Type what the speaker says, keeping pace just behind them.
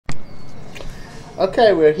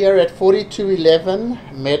Okay, we're here at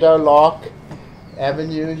 4211 Meadowlark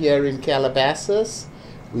Avenue here in Calabasas.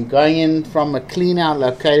 We're going in from a clean out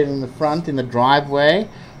located in the front in the driveway.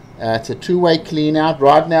 It's a two-way clean out.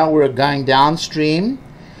 Right now we're going downstream.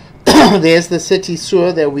 There's the city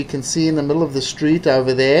sewer that we can see in the middle of the street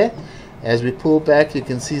over there. As we pull back, you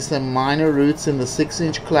can see some minor roots in the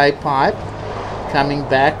 6-inch clay pipe coming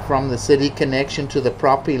back from the city connection to the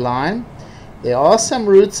property line. There are some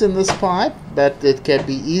roots in this pipe, but it can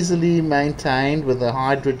be easily maintained with a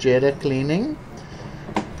hydrojetter cleaning.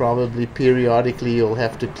 Probably periodically you'll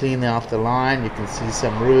have to clean out the line. You can see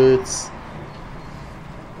some roots.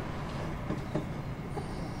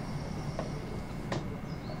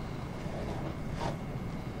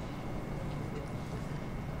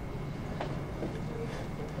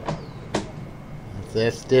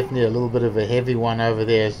 That's definitely a little bit of a heavy one over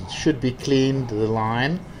there. It should be cleaned, the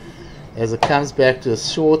line. As it comes back to a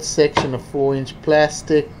short section of 4-inch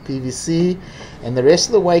plastic PVC, and the rest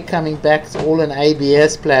of the way coming back is all an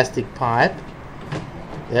ABS plastic pipe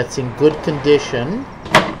that's in good condition.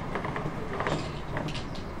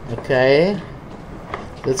 Okay,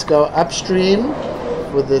 let's go upstream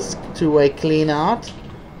with this two-way clean out.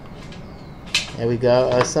 There we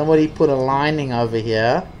go. Somebody put a lining over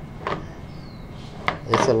here.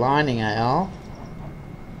 It's a lining, Al.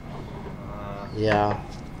 Yeah.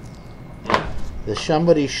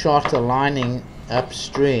 Somebody shot a lining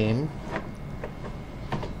upstream.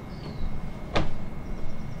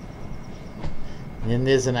 And then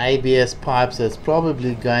there's an ABS pipe, so it's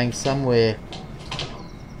probably going somewhere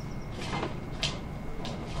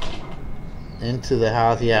into the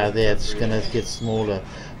house. Yeah, there, it's going to get smaller.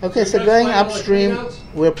 Okay, so going upstream,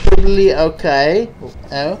 we're probably okay.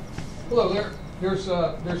 Oh? Hello there. There's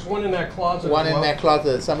one in that closet. One in that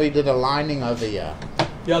closet. Somebody did a lining over here.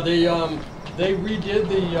 Yeah, they redid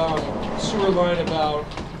the sewer line about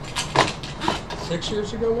 6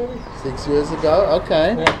 years ago, maybe? 6 years ago?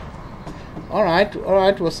 Okay. Yeah. All right.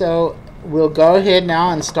 Well, so we'll go ahead now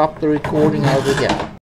and stop the recording over here.